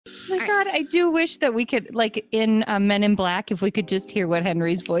my God, I do wish that we could, like in Men in Black, if we could just hear what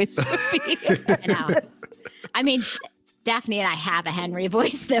Henry's voice would be. I know. I mean, Daphne and I have a Henry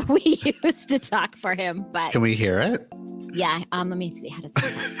voice that we use to talk for him, but Can we hear it? yeah. Let me see. How does it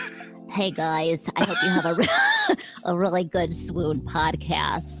sound? Hey guys, I hope you have a really good swoon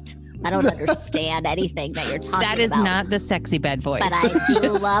podcast. I don't understand anything that you're talking about. That is not the sexy bed voice. But I do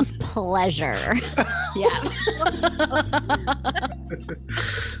love pleasure. Yeah.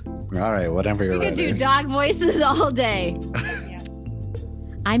 All right, whatever you're We could ready. do dog voices all day.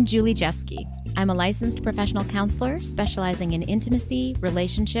 I'm Julie Jeske. I'm a licensed professional counselor specializing in intimacy,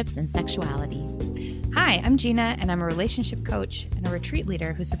 relationships, and sexuality. Hi, I'm Gina, and I'm a relationship coach and a retreat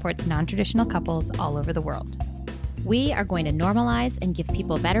leader who supports non-traditional couples all over the world. We are going to normalize and give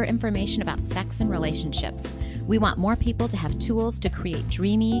people better information about sex and relationships. We want more people to have tools to create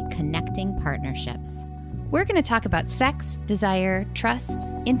dreamy, connecting partnerships. We're going to talk about sex, desire, trust,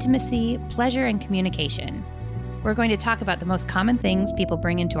 intimacy, pleasure, and communication. We're going to talk about the most common things people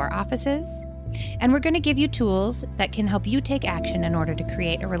bring into our offices, and we're going to give you tools that can help you take action in order to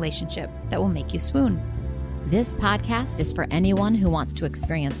create a relationship that will make you swoon. This podcast is for anyone who wants to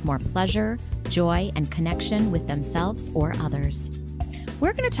experience more pleasure, joy, and connection with themselves or others.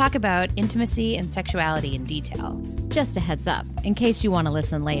 We're going to talk about intimacy and sexuality in detail. Just a heads up, in case you want to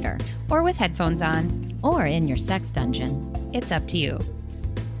listen later. Or with headphones on. Or in your sex dungeon. It's up to you.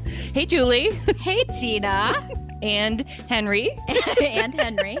 Hey, Julie. Hey, Gina. And Henry. And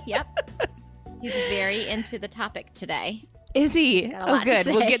Henry, yep. He's very into the topic today. Is he? Got a Oh, lot to good.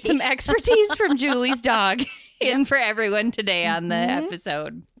 We'll say. get some expertise from Julie's dog in for everyone today on the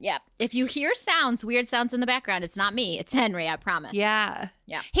episode. Yep. If you hear sounds, weird sounds in the background, it's not me. It's Henry, I promise. Yeah.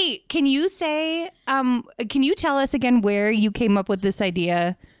 Yeah. Hey, can you say, can you tell us again where you came up with this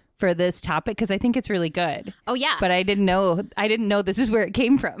idea for this topic? Because I think it's really good. Oh, yeah. But I didn't know this is where it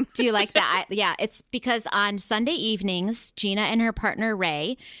came from. Do you like that? Yeah, it's because on Sunday evenings, Gina and her partner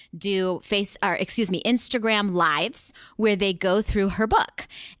Ray do Instagram lives where they go through her book,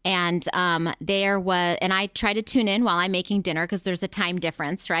 and and I try to tune in while I'm making dinner because there's a time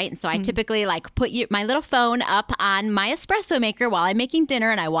difference, right? And so I typically like put my little phone up on my espresso maker while I'm making dinner,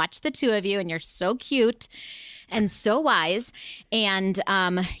 and I watch the two of you, and you're so cute and so wise. And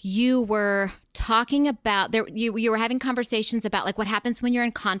you were talking about you were having conversations about like what happens when you're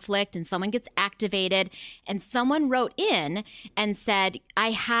in conflict and someone gets activated, and someone wrote in and said,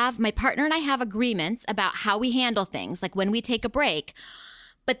 my partner and I have agreements about how we handle things, like when we take a break,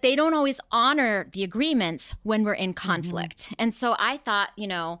 but they don't always honor the agreements when we're in conflict. And so I thought,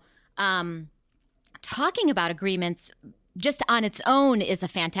 talking about agreements just on its own is a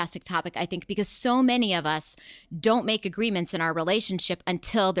fantastic topic, I think, because so many of us don't make agreements in our relationship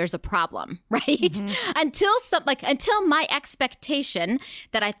until there's a problem, right? Until my expectation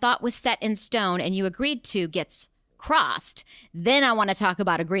that I thought was set in stone and you agreed to gets crossed, then I want to talk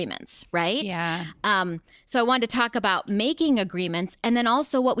about agreements, right? Yeah. So I wanted to talk about making agreements, and then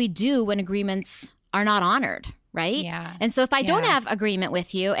also what we do when agreements are not honored, right? Yeah. And so if I don't have agreement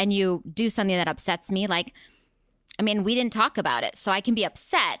with you and you do something that upsets me, we didn't talk about it, so I can be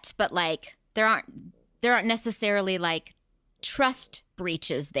upset, but like there aren't necessarily like trust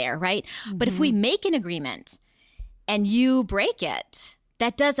breaches there, right? But if we make an agreement and you break it,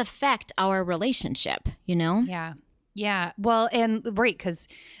 that does affect our relationship, Yeah. Yeah. Well, and right, because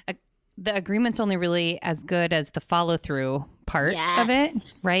the agreement's only really as good as the follow through part of it,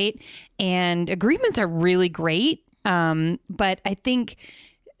 right? And agreements are really great, but I think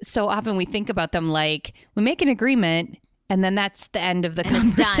so often we think about them like we make an agreement and then that's the end of the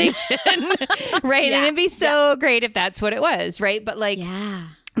conversation, right? Yeah. And it'd be so great if that's what it was, right? But like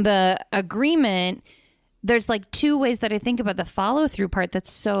the agreement, there's like two ways that I think about the follow through part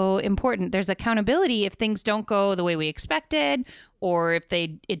that's so important. There's accountability if things don't go the way we expected, or if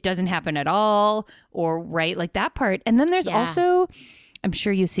it doesn't happen at all, or right, like that part. And then there's also, I'm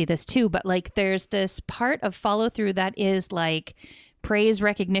sure you see this too, but like there's this part of follow through that is like praise,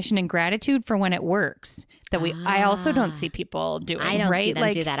 recognition, and gratitude for when it works that I also don't see people doing. I don't right? see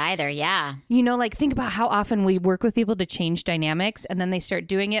them do that either. Yeah. Like think about how often we work with people to change dynamics and then they start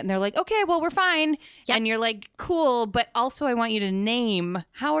doing it and they're like, okay, well, we're fine. Yep. And you're like, cool. But also I want you to name,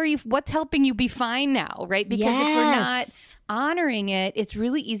 what's helping you be fine now, right? Because if we're not honoring it, it's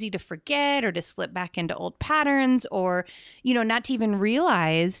really easy to forget or to slip back into old patterns or, not to even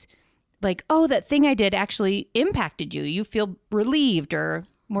realize like, oh, that thing I did actually impacted you. You feel relieved or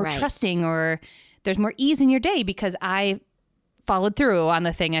more trusting, or there's more ease in your day because I followed through on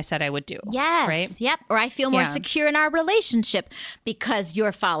the thing I said I would do. Yes. Right? Yep. Or I feel more secure in our relationship because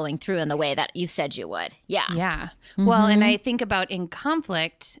you're following through in the way that you said you would. Yeah. Yeah. Well, and I think about in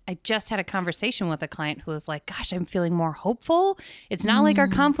conflict, I just had a conversation with a client who was like, gosh, I'm feeling more hopeful. It's not like our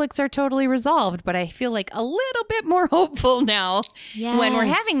conflicts are totally resolved, but I feel like a little bit more hopeful now when we're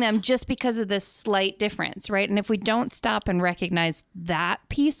having them just because of this slight difference, right? And if we don't stop and recognize that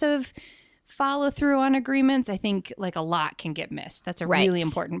piece of follow through on agreements, I think like a lot can get missed. That's a really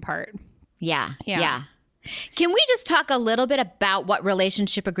important part. Yeah. Can we just talk a little bit about what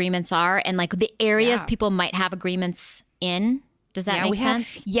relationship agreements are and like the areas people might have agreements in? Does that make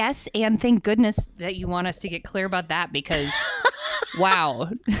sense? Yes. And thank goodness that you want us to get clear about that because wow,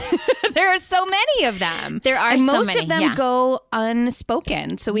 there are so many of them. There are and so most many. of them go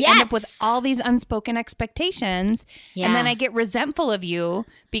unspoken. So we end up with all these unspoken expectations. Yeah. And then I get resentful of you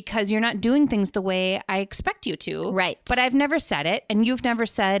because you're not doing things the way I expect you to. Right. But I've never said it and you've never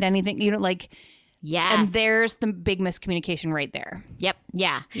said anything. You know, like, yes. And there's the big miscommunication right there. Yep.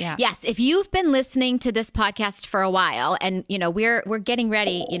 Yeah. Yes. If you've been listening to this podcast for a while and, you know, we're getting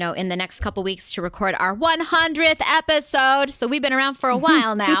ready, you know, in the next couple weeks to record our 100th episode. So we've been around for a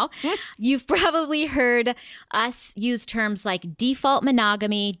while now. You've probably heard us use terms like default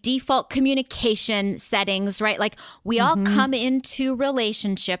monogamy, default communication settings, right? Like we all come into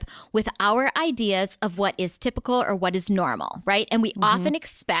relationship with our ideas of what is typical or what is normal, right? And we often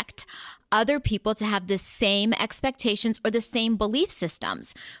expect other people to have the same expectations or the same belief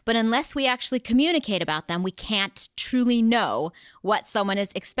systems. But unless we actually communicate about them, we can't truly know what someone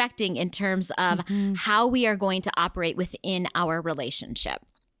is expecting in terms of how we are going to operate within our relationship.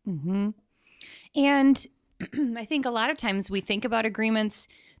 And I think a lot of times we think about agreements,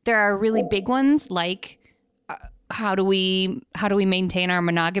 there are really big ones like how do we maintain our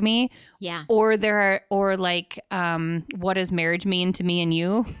monogamy? Yeah. Or like what does marriage mean to me and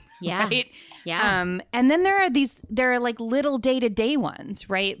you? Yeah. Right? Yeah. And then there are like little day-to-day ones,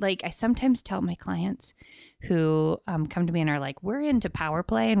 right? Like I sometimes tell my clients who come to me and are like, we're into power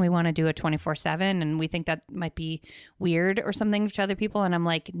play and we want to do a 24/7 and we think that might be weird or something to other people. And I'm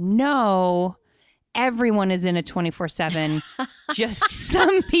like, no, everyone is in a 24/7. Just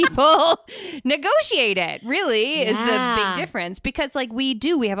some people negotiate it, really, is the big difference. Because like we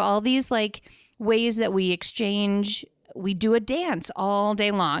have all these like ways that we exchange. We do a dance all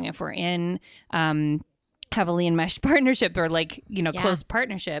day long if we're in heavily enmeshed partnership or like, you know, close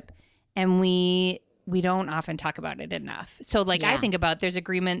partnership. And we don't often talk about it enough. So like I think about there's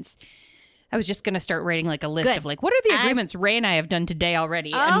agreements. I was just going to start writing like a list of like, what are the agreements Ray and I have done today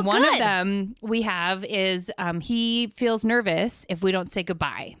already? And one of them we have is he feels nervous if we don't say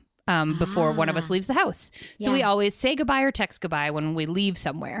goodbye before one of us leaves the house. So we always say goodbye or text goodbye when we leave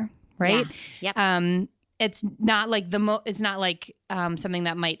somewhere. Right. Yeah. Yep. It's not like something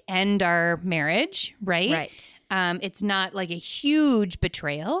that might end our marriage, right? Right. It's not like a huge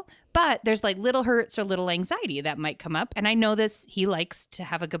betrayal, but there's like little hurts or little anxiety that might come up. And I know he likes to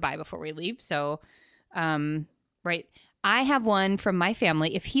have a goodbye before we leave. So, right. I have one from my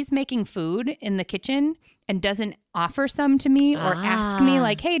family. If he's making food in the kitchen and doesn't offer some to me or ask me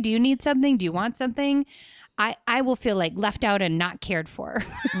like, hey, do you need something? Do you want something? I will feel like left out and not cared for,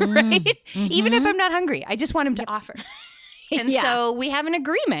 right? Even if I'm not hungry, I just want him to offer. And so we have an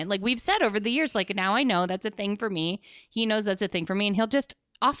agreement. Like we've said over the years, like now I know that's a thing for me. He knows that's a thing for me and he'll just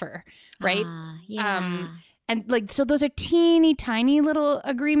offer, right? And like, so those are teeny tiny little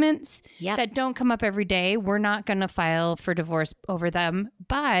agreements that don't come up every day. We're not going to file for divorce over them.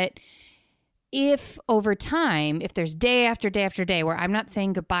 But if over time, if there's day after day after day where I'm not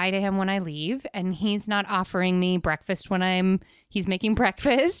saying goodbye to him when I leave and he's not offering me breakfast when he's making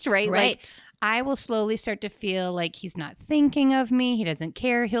breakfast, right? Like I will slowly start to feel like he's not thinking of me. He doesn't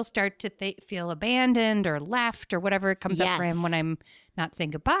care. He'll start to feel abandoned or left or whatever comes up for him when I'm not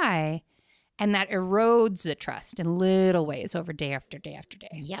saying goodbye. And that erodes the trust in little ways over day after day after day.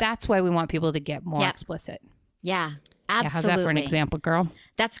 Yep. That's why we want people to get more explicit. Yeah. Absolutely. Yeah, how's that for an example, girl?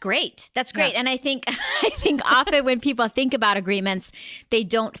 That's great. That's great. Yeah. And I think often when people think about agreements, they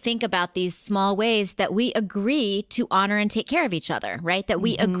don't think about these small ways that we agree to honor and take care of each other, right? That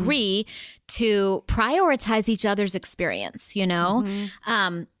we agree to prioritize each other's experience, you know?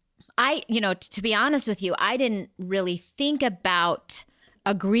 To be honest with you, I didn't really think about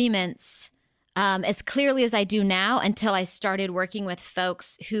agreements as clearly as I do now until I started working with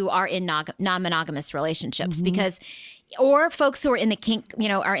folks who are in non-monogamous relationships. Because or folks who are in the kink,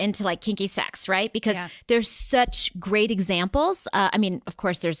 are into like kinky sex, right? Because there's such great examples. I mean, of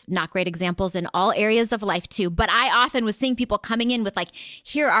course, there's not great examples in all areas of life too, but I often was seeing people coming in with like,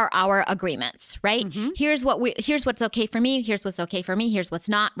 here are our agreements, right? Here's what's okay for me. Here's what's okay for me. Here's what's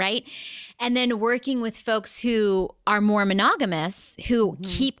not, right? And then working with folks who are more monogamous, who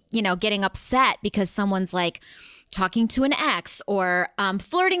keep, getting upset because someone's like, talking to an ex or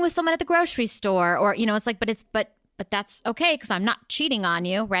flirting with someone at the grocery store, or it's like, but that's okay because I'm not cheating on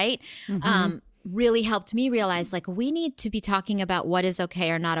you, right? Really helped me realize like we need to be talking about what is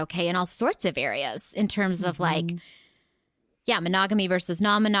okay or not okay in all sorts of areas in terms of like, monogamy versus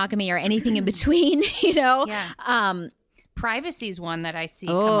non-monogamy or anything in between, Privacy is one that I see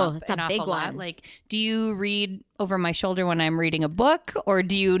come up it's an a awful big lot. one. Like, do you read over my shoulder when I'm reading a book, or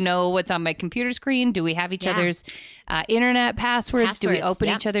do you know what's on my computer screen? Do we have each other's internet passwords? Do we open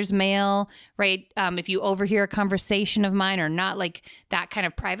each other's mail? Right? If you overhear a conversation of mine or not, like that kind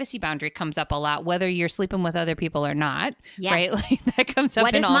of privacy boundary comes up a lot, whether you're sleeping with other people or not. Yes. Right? Like that comes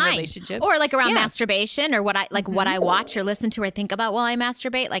up in all relationships. Or like around masturbation, or what I watch or listen to or think about while I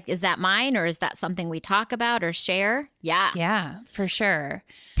masturbate. Like, is that mine, or is that something we talk about or share? Yeah. Yeah, for sure.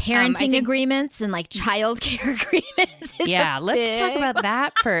 Parenting agreements and like childcare agreements. Let's talk about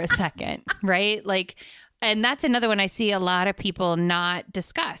that for a second, right? Like, and that's another one I see a lot of people not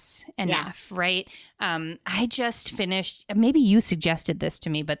discuss enough, right? I just finished, maybe you suggested this to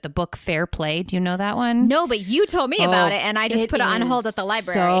me, but the book Fair Play, do you know that one? No, but you told me about it, and I just put it on hold at the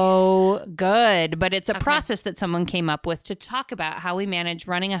library. So good, but it's a process that someone came up with to talk about how we manage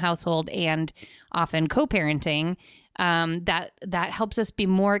running a household and often co-parenting. That helps us be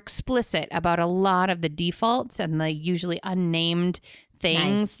more explicit about a lot of the defaults and the usually unnamed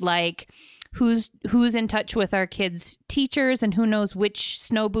things, like who's in touch with our kids' teachers and who knows which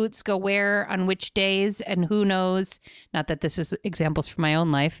snow boots go where on which days, and who knows, not that this is examples from my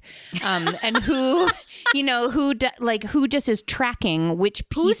own life, and who just is tracking which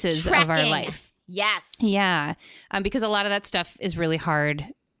pieces of our life. Yes. Yeah. Because a lot of that stuff is really hard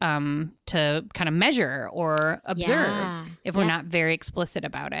to kind of measure or observe if we're not very explicit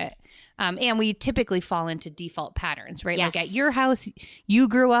about it. And we typically fall into default patterns, right? Yes. Like at your house, you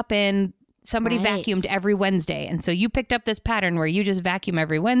grew up in somebody vacuumed every Wednesday. And so you picked up this pattern where you just vacuum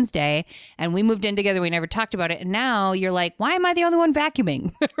every Wednesday, and we moved in together. We never talked about it. And now you're like, why am I the only one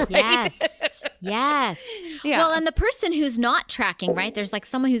vacuuming? Right? Yes. Yes. Yeah. Well, and the person who's not tracking, right? There's like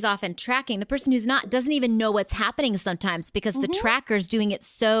someone who's often tracking. The person who's not doesn't even know what's happening sometimes because the tracker's doing it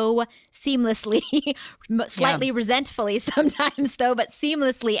so seamlessly, slightly resentfully sometimes though, but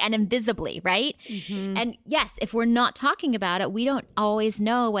seamlessly and invisibly, right? And yes, if we're not talking about it, we don't always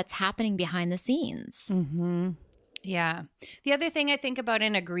know what's happening behind the scenes. Yeah. The other thing I think about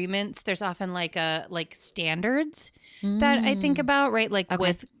in agreements, there's often like standards that I think about, right? Like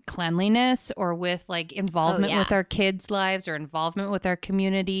with cleanliness or with like involvement with our kids' lives or involvement with our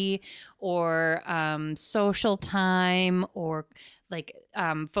community or social time, or like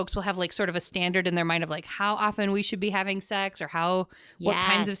folks will have like sort of a standard in their mind of like how often we should be having sex, or what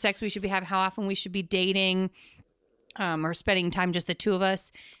kinds of sex we should be having, how often we should be dating. Or spending time just the two of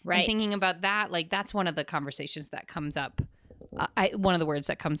us. Right. And thinking about that, like that's one of the conversations that comes up. One of the words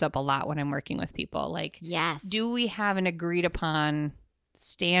that comes up a lot when I'm working with people. Like, do we have an agreed upon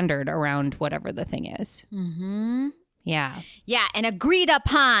standard around whatever the thing is? Yeah. Yeah. And agreed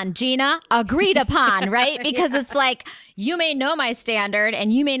upon, Gina, agreed upon, right? Because it's like, you may know my standard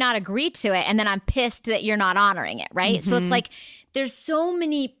and you may not agree to it. And then I'm pissed that you're not honoring it, right? So it's like, there's so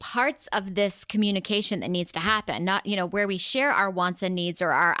many parts of this communication that needs to happen, not, where we share our wants and needs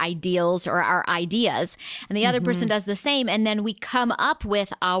or our ideals or our ideas, and the other person does the same. And then we come up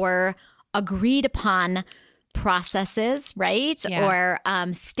with our agreed upon processes, right? Or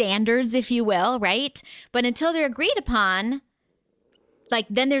standards, if you will, right? But until they're agreed upon, like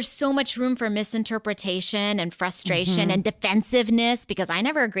then there's so much room for misinterpretation and frustration and defensiveness because I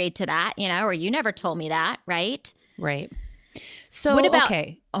never agreed to that, or you never told me that, right? Right. So what about,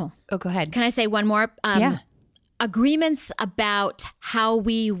 go ahead. Can I say one more? Agreements about how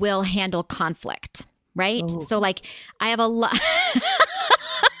we will handle conflict, right? Oh. So like I have a lot.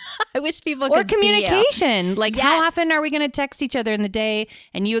 I wish people or could see you. communication. Like how often are we going to text each other in the day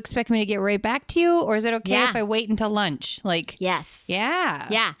and you expect me to get right back to you? Or is it okay if I wait until lunch? Like, yes.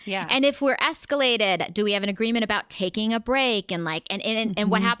 Yeah. And if we're escalated, do we have an agreement about taking a break and like,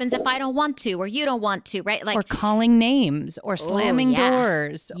 and what happens if I don't want to, or you don't want to, right? Like, or calling names or slamming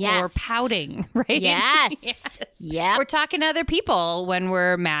doors or pouting, right? Yes. Yeah. We're talking to other people when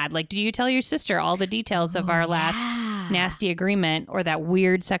we're mad. Like, do you tell your sister all the details of our last nasty agreement or that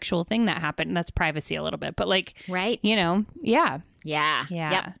weird sexual thing that happened. That's privacy a little bit, but like, right. Yeah. Yeah.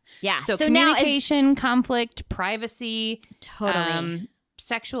 Yeah. Yeah. So communication, conflict, privacy, totally.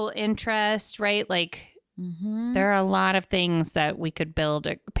 Sexual interest, right? Like, there are a lot of things that we could build.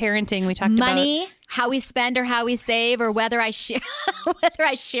 Parenting, we talked about. Money, how we spend or how we save, or whether I share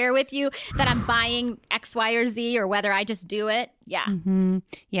with you that I'm buying X, Y, or Z, or whether I just do it. Yeah.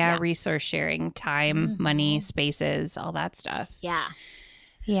 Yeah. Resource sharing, time, money, spaces, all that stuff. Yeah.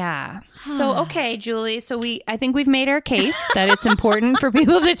 Yeah. So, okay, Julie. So I think we've made our case that it's important for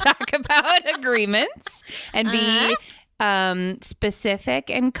people to talk about agreements and be specific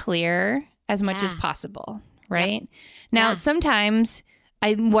and clear as much as possible, right? Yep. Now, sometimes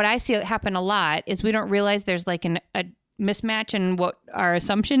what I see happen a lot is we don't realize there's like a mismatch in what our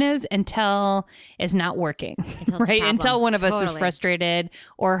assumption is until it's not working, right? Until one of us is frustrated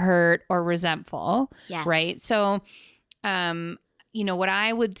or hurt or resentful, right? So, what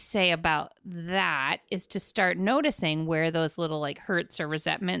I would say about that is to start noticing where those little like hurts or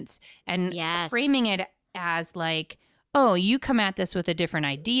resentments and framing it as like, oh, you come at this with a different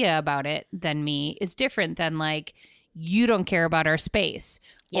idea about it than me is different than like, you don't care about our space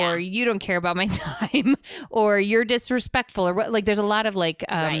or you don't care about my time or you're disrespectful or what. Like there's a lot of like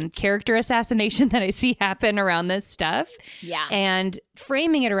character assassination that I see happen around this stuff. Yeah. And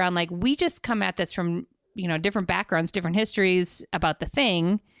framing it around like, we just come at this from, different backgrounds, different histories about the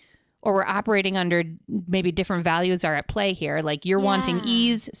thing, or we're operating under maybe different values are at play here. Like you're wanting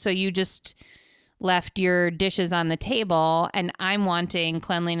ease. So you just left your dishes on the table and I'm wanting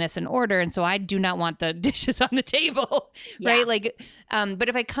cleanliness and order. And so I do not want the dishes on the table, right? Like, but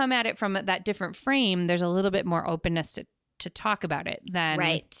if I come at it from that different frame, there's a little bit more openness to talk about it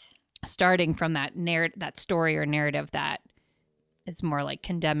than starting from that that story or narrative that is more like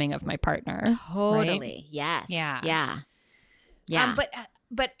condemning of my partner. Totally. Right? Yes. Yeah.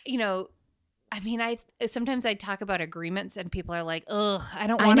 But I sometimes I talk about agreements and people are like, ugh, I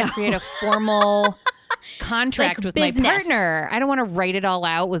don't want to create a formal contract like with business. My partner. I don't want to write it all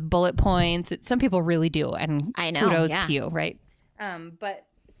out with bullet points. Some people really do. And I know, kudos to you, right? But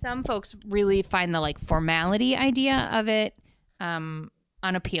some folks really find the like formality idea of it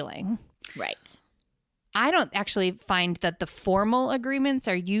unappealing. Right. I don't actually find that the formal agreements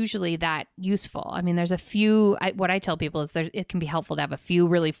are usually that useful. I mean, there's a few, what I tell people is it can be helpful to have a few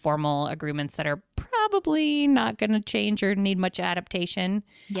really formal agreements that are probably not going to change or need much adaptation.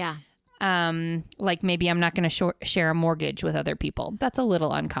 Yeah. Like maybe I'm not going to share a mortgage with other people. That's a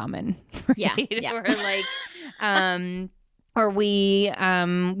little uncommon. Right? Yeah. Or like, or we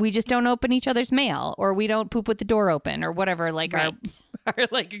just don't open each other's mail, or we don't poop with the door open, or whatever. Like our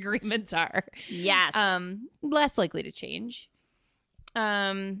like agreements are. Yes. Less likely to change.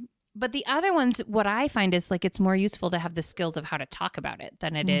 But the other ones, what I find is like it's more useful to have the skills of how to talk about it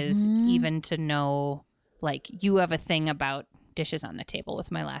than it is even to know, like, you have a thing about dishes on the table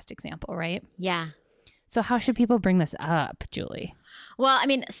was my last example, right? Yeah. So how should people bring this up, Julie? Well, I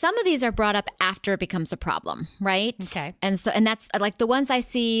mean, some of these are brought up after it becomes a problem, right? Okay. And that's like the ones I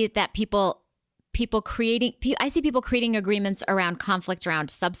see that I see people creating agreements around conflict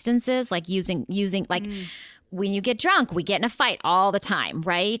around substances, like using like when you get drunk, we get in a fight all the time,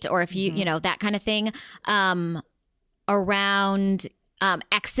 right? Or if you, that kind of thing, around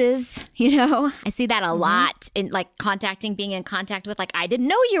exes, I see that a lot in like being in contact with, like, I didn't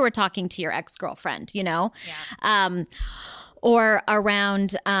know you were talking to your ex-girlfriend, or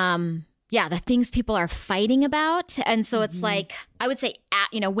around, the things people are fighting about. And so it's like, I would say,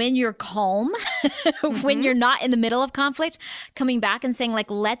 when you're calm, when you're not in the middle of conflict, coming back and saying like,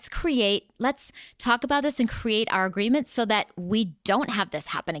 let's talk about this and create our agreement so that we don't have this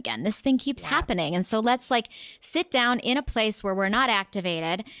happen again. This thing keeps happening. And so let's like sit down in a place where we're not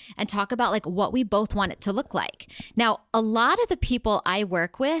activated and talk about like what we both want it to look like. Now, a lot of the people I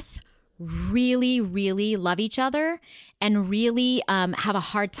work with really, really love each other and really have a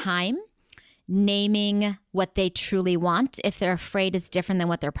hard time naming what they truly want if they're afraid it's different than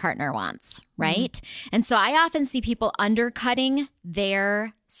what their partner wants, right? And so I often see people undercutting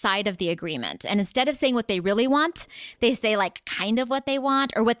their side of the agreement. And instead of saying what they really want, they say like kind of what they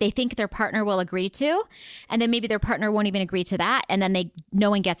want or what they think their partner will agree to. And then maybe their partner won't even agree to that. And then no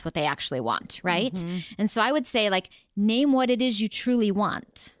one gets what they actually want, right? And so I would say like, name what it is you truly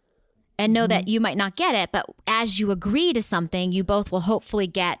want. And know that you might not get it, but as you agree to something, you both will hopefully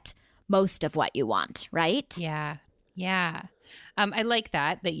get most of what you want, right? Yeah. Yeah. I like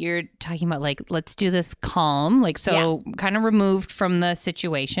that you're talking about like, let's do this calm, like, so kind of removed from the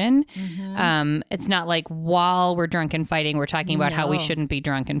situation. It's not like while we're drunk and fighting, we're talking about how we shouldn't be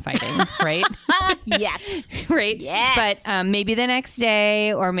drunk and fighting, right? Yes. Right. Yes. But maybe the next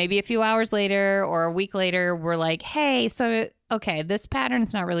day or maybe a few hours later or a week later, we're like, hey, so okay, this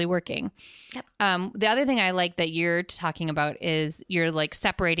pattern's not really working. Yep. The other thing I like that you're talking about is you're like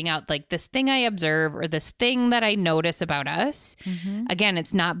separating out like this thing I observe or this thing that I notice about us. Again,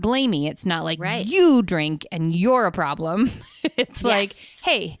 it's not blamey. It's not like you drink and you're a problem. It's like,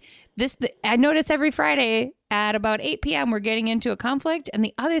 hey, I notice every Friday at about 8 p.m. we're getting into a conflict. And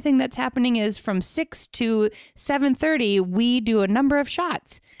the other thing that's happening is from 6 to 7:30, we do a number of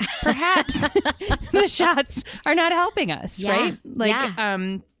shots. Perhaps the shots are not helping us, right?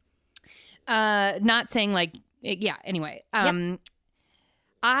 Like, not saying like, anyway.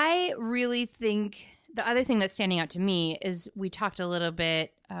 I really think the other thing that's standing out to me is we talked a little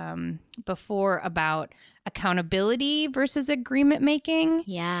bit before about accountability versus agreement making.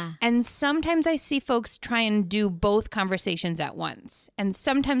 Yeah. And sometimes I see folks try and do both conversations at once. And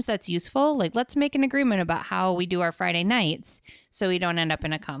sometimes that's useful. Like, let's make an agreement about how we do our Friday nights so we don't end up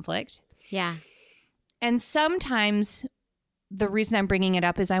in a conflict. Yeah. And sometimes the reason I'm bringing it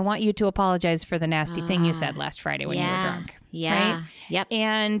up is I want you to apologize for the nasty thing you said last Friday when you were drunk. Yeah. Right? Yep.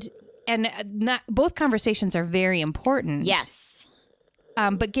 And not both conversations are very important. Yes.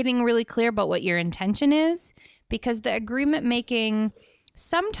 But getting really clear about what your intention is, because the agreement making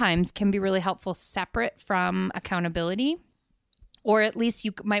sometimes can be really helpful separate from accountability, or at least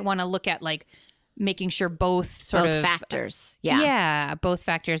you might want to look at like making sure both factors. Both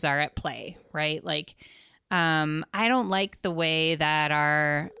factors are at play, right? Like, I don't like the way that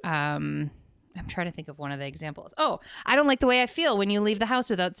I'm trying to think of one of the examples. Oh, I don't like the way I feel when you leave the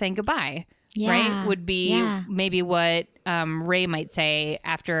house without saying goodbye. Right? Would be maybe what Ray might say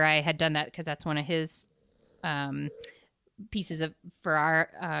after I had done that, because that's one of his pieces for our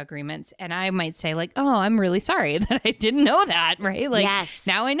agreements. And I might say like, oh, I'm really sorry that I didn't know that, right? Like,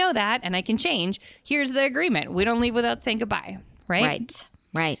 now I know that and I can change. Here's the agreement. We don't leave without saying goodbye, right?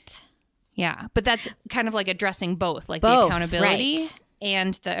 Right. Yeah. But that's kind of like addressing both, like the accountability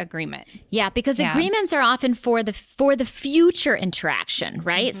and the agreement. Yeah, because agreements are often for the future interaction,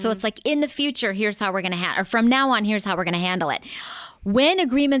 right? So it's like, in the future, here's how we're going to or from now on, here's how we're going to handle it. When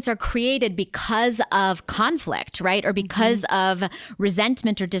agreements are created because of conflict, right, or because of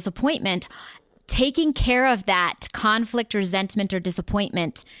resentment or disappointment, taking care of that conflict, resentment, or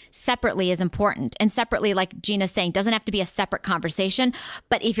disappointment separately is important. And separately, like Gina's saying, doesn't have to be a separate conversation.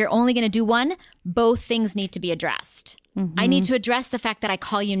 But if you're only going to do one, both things need to be addressed. I need to address the fact that I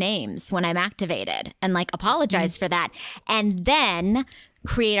call you names when I'm activated and like apologize for that. And then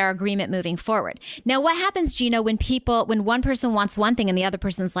create our agreement moving forward. Now, what happens, Gina, when one person wants one thing and the other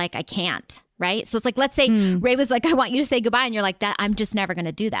person's like, I can't, right? So it's like, let's say Ray was like, I want you to say goodbye. And you're like, that I'm just never going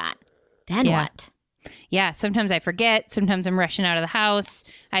to do that. Then what? Yeah. Sometimes I forget. Sometimes I'm rushing out of the house.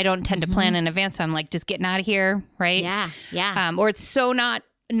 I don't tend to plan in advance. So I'm like, just getting out of here. Right. Yeah. Or it's so not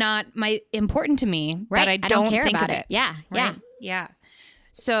important to me that I don't care think about of it. Yeah. Right? Yeah.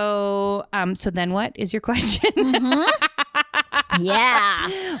 So then what is your question?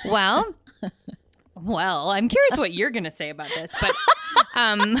 Yeah. Well, I'm curious what you're going to say about this, but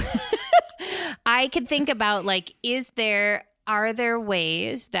I could think about like, are there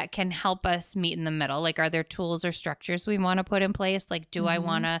ways that can help us meet in the middle? Like, are there tools or structures we want to put in place? Like, do I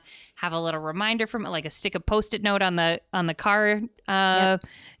want to have a little reminder from it, like stick a Post-it note on the car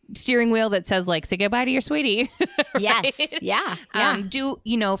steering wheel that says like, say goodbye to your sweetie? Yes. Yeah.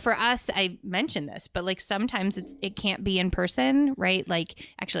 For us, I mentioned this, but like sometimes it can't be in person, right? Like,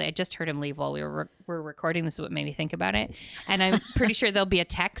 actually, I just heard him leave while we were recording. This is what made me think about it. And I'm pretty sure there'll be a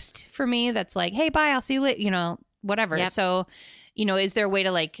text for me that's like, hey, bye, I'll see you later, whatever. Yep. So, is there a way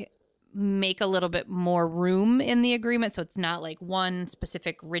to like make a little bit more room in the agreement so it's not like one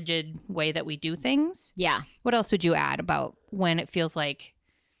specific rigid way that we do things? Yeah. What else would you add about when it feels like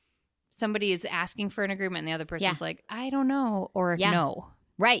somebody is asking for an agreement and the other person's like, I don't know, or no?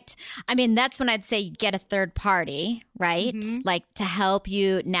 Right. I mean, that's when I'd say get a third party, right? Like to help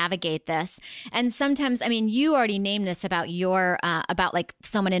you navigate this. And sometimes, I mean, you already named this about about like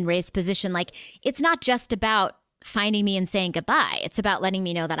someone in Ray's position. Like, it's not just about finding me and saying goodbye. It's about letting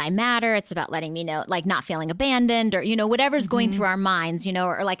me know that I matter. It's about letting me know, like, not feeling abandoned or, whatever's going through our minds,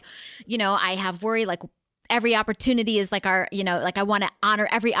 or like, I have worry, like every opportunity is like like I want to honor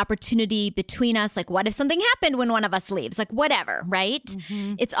every opportunity between us. Like, what if something happened when one of us leaves? Like, whatever, right?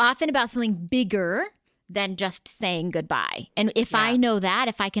 It's often about something bigger than just saying goodbye. And if Yeah. I know that,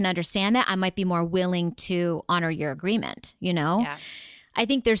 if I can understand that, I might be more willing to honor your agreement, you know? Yeah. I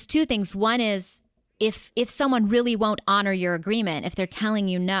think there's two things. One is if someone really won't honor your agreement, if they're telling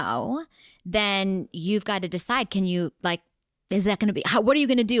you no, then you've got to decide, can you like, is that going to be, what are you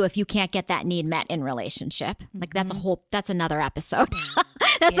going to do if you can't get that need met in relationship? Like that's another episode.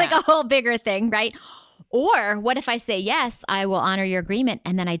 That's like a whole bigger thing, right? Or what if I say, yes, I will honor your agreement,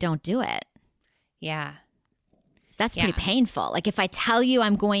 and then I don't do it? Yeah. That's pretty painful. Like if I tell you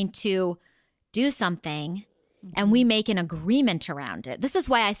I'm going to do something and we make an agreement around it. This is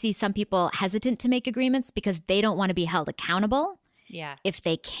why I see some people hesitant to make agreements, because they don't want to be held accountable if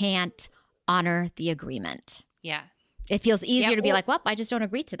they can't honor the agreement. Yeah. It feels easier to be like, well, I just don't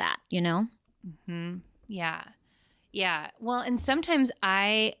agree to that, you know? Mm-hmm. Yeah. Yeah. Well, and sometimes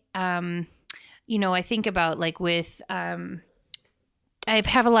I think about like with, I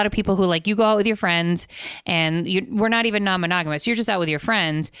have a lot of people who like, you go out with your friends and we're not even non-monogamous. You're just out with your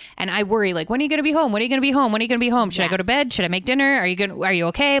friends. And I worry like, when are you going to be home? When are you going to be home? When are you going to be home? Should I go to bed? Should I make dinner? Are you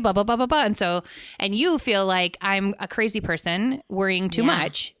okay? Blah, blah, blah, blah, blah. And you feel like I'm a crazy person worrying too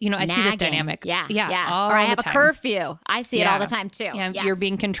much. You know, I see this dynamic. Yeah. All or I have the a time. curfew. I see it all the time too. Yeah. Yes. You're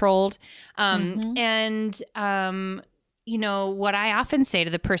being controlled. You know, what I often say to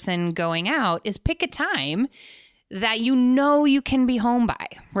the person going out is pick a time that you can be home by,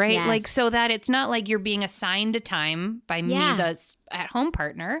 right? Yes. Like, so that it's not like you're being assigned a time by me, the at-home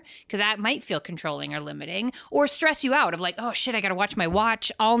partner, because that might feel controlling or limiting, or stress you out of like, oh shit, I got to watch my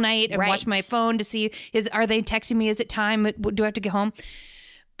watch all night and watch my phone to see, are they texting me? Is it time? Do I have to get home?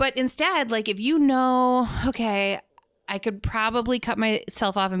 But instead, like if you know, okay, I could probably cut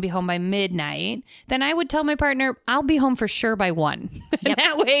myself off and be home by midnight, then I would tell my partner, I'll be home for sure by 1. And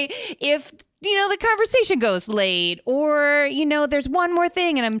that way, if the conversation goes late, or, there's one more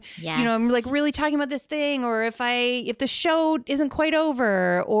thing and I'm like really talking about this thing, or if the show isn't quite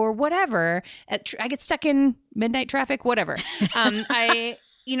over or whatever, I get stuck in midnight traffic, whatever.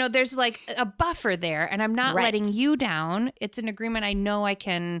 There's like a buffer there, and I'm not letting you down. It's an agreement I know I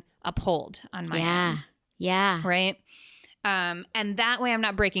can uphold on my end. Yeah. Right. And that way I'm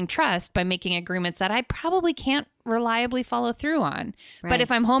not breaking trust by making agreements that I probably can't reliably follow through on. Right. But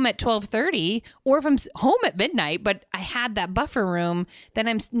if I'm home at 12:30, or if I'm home at midnight, but I had that buffer room, then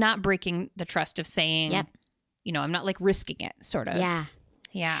I'm not breaking the trust of saying, I'm not like risking it, sort of. Yeah.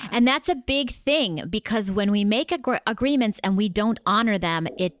 Yeah. And that's a big thing, because when we make agreements and we don't honor them,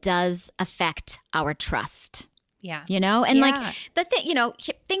 it does affect our trust. Yeah. And like the thing,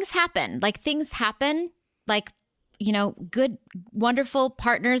 things happen. Like, good, wonderful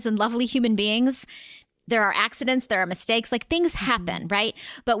partners and lovely human beings. There are accidents, there are mistakes, like things happen, right?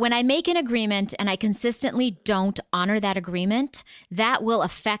 But when I make an agreement and I consistently don't honor that agreement, that will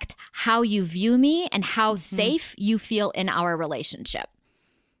affect how you view me and how safe you feel in our relationship.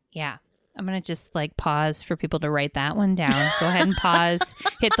 Yeah. I'm going to just like pause for people to write that one down. Go ahead and pause,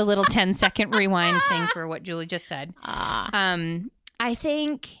 hit the little 10-second rewind thing for what Julie just said. I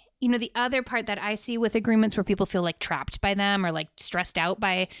think, the other part that I see with agreements where people feel like trapped by them or like stressed out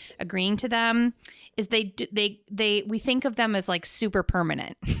by agreeing to them is we think of them as like super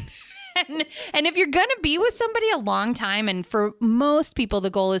permanent. And if you're going to be with somebody a long time, and for most people, the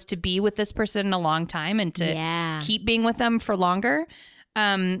goal is to be with this person a long time and to keep being with them for longer.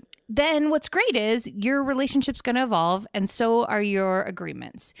 Then what's great is your relationship's going to evolve, and so are your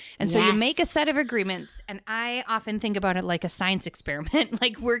agreements. And so you make a set of agreements, and I often think about it like a science experiment.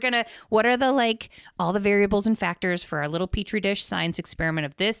 Like what are the all the variables and factors for our little petri dish science experiment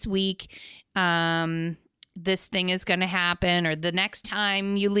of this week? This thing is going to happen, or the next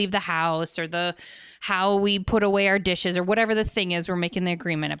time you leave the house, or how we put away our dishes, or whatever the thing is we're making the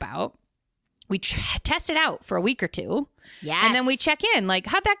agreement about. We test it out for a week or two. Yes. And then we check in, like,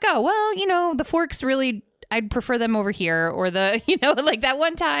 how'd that go? Well, the forks really, I'd prefer them over here. Or like that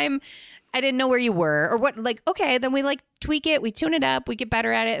one time I didn't know where you were, or what, okay, then we tweak it, we tune it up, we get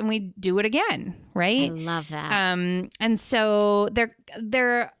better at it, and we do it again. Right. I love that. And so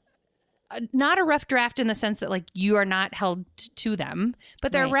they're not a rough draft in the sense that you are not held to them,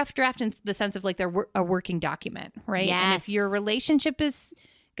 but they're a rough draft in the sense of they're a working document. Right. Yes. And if your relationship is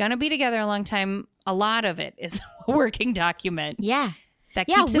gonna be together a long time, a lot of it is a working document. Yeah. That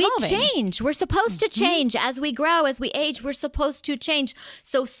keeps we evolving. change. We're supposed to change as we grow, as we age. We're supposed to change.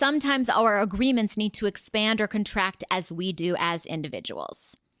 So sometimes our agreements need to expand or contract as we do as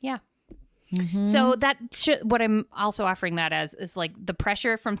individuals. Yeah. So what I'm also offering that as is the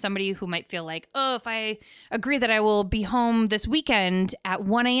pressure from somebody who might feel like, oh, if I agree that I will be home this weekend at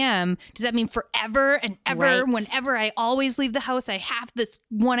 1 a.m., does that mean forever and ever, whenever I always leave the house, I have this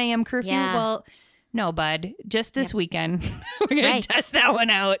 1 a.m. curfew? Yeah. Well, no, bud, just this weekend, we're going to test that one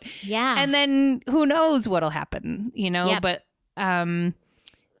out. Yeah. And then who knows what'll happen,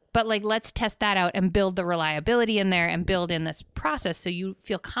 but like, let's test that out and build the reliability in there and build in this process. So you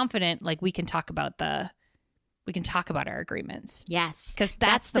feel confident, like we can talk about our agreements. Yes. Because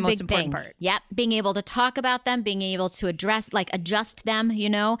that's the most important part. Yep. Being able to talk about them, being able to adjust them,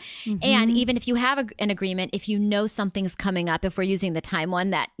 and even if you have an agreement, if you know something's coming up, if we're using the time one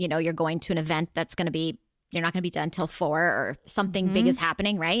that, you're going to an event that's going to be, you're not going to be done till 4 or something big is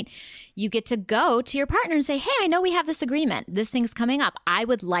happening, right? You get to go to your partner and say, hey, I know we have this agreement. This thing's coming up. I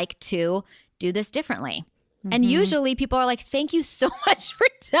would like to do this differently. And usually people are like, thank you so much for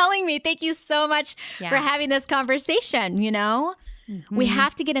telling me. Thank you so much for having this conversation, We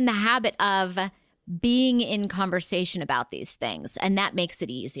have to get in the habit of being in conversation about these things. And that makes it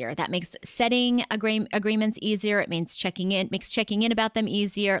easier. That makes setting agreements easier. It makes checking in about them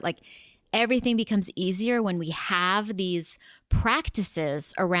easier. Like everything becomes easier when we have these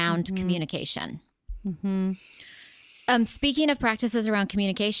practices around communication. Speaking of practices around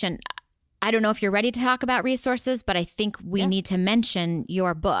communication, I don't know if you're ready to talk about resources, but I think we need to mention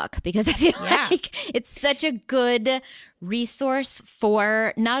your book because I feel like it's such a good resource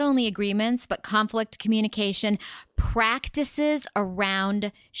for not only agreements, but conflict communication, practices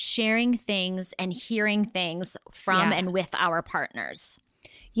around sharing things and hearing things from and with our partners.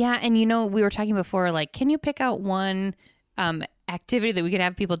 Yeah. And, we were talking before, like, can you pick out one activity that we could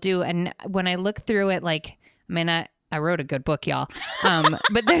have people do? And when I look through it, like, I wrote a good book, y'all.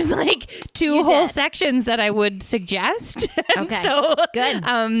 But there's like 2 whole sections that I would suggest. Okay. So good.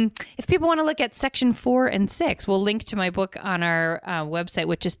 If people want to look at section 4 and 6, we'll link to my book on our website,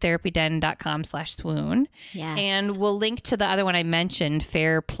 which is therapyden.com/swoon. Yes. And we'll link to the other one I mentioned,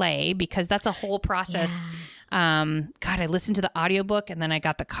 Fair Play, because that's a whole process. Yeah. I listened to the audiobook and then I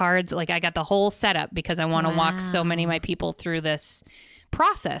got the cards. Like I got the whole setup because I want to walk so many of my people through this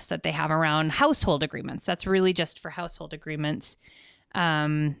process that they have around household agreements. That's really just for household agreements.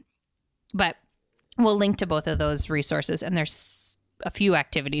 But we'll link to both of those resources, and there's a few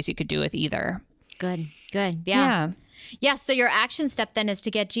activities you could do with either. Good. Yeah. So your action step then is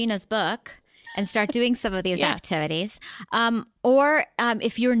to get Gina's book and start doing some of these activities. Or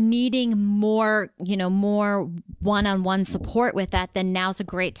if you're needing more one-on-one support with that, then now's a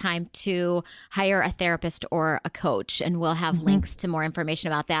great time to hire a therapist or a coach. And we'll have links to more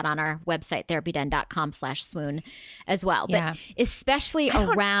information about that on our website, therapyden.com/swoon as well. But especially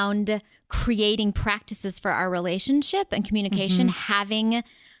around creating practices for our relationship and communication, having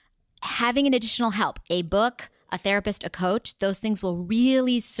an additional help, a book, a therapist, a coach, those things will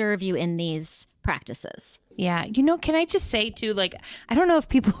really serve you in these practices. Yeah. Can I just say too, like, I don't know if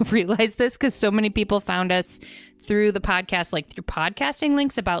people realize this because so many people found us through the podcast, like through podcasting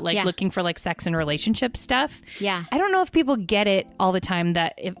links about like looking for like sex and relationship stuff. Yeah. I don't know if people get it all the time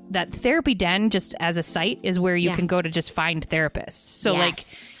that Therapy Den just as a site is where you can go to just find therapists. So like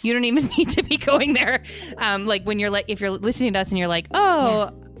you don't even need to be going there. Like when you're like, if you're listening to us and you're like,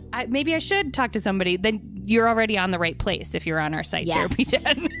 maybe I should talk to somebody, then you're already on the right place if you're on our site, Therapy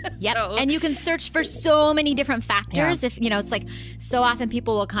Den. Yep. So. And you can search for so many different factors. If, it's like so often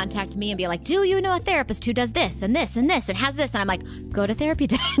people will contact me and be like, do you know a therapist who does this and this and this and has this? And I'm like, go to Therapy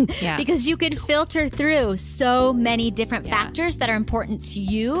Den because you can filter through so many different factors that are important to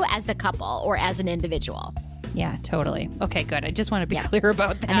you as a couple or as an individual. Yeah, totally. Okay, good. I just want to be clear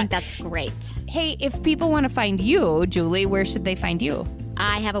about that. I think that's great. Hey, if people want to find you, Julie, where should they find you?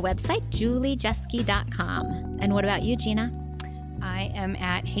 I have a website, juliejeske.com. And what about you, Gina? I am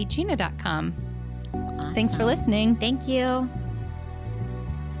at heygina.com. Awesome. Thanks for listening. Thank you.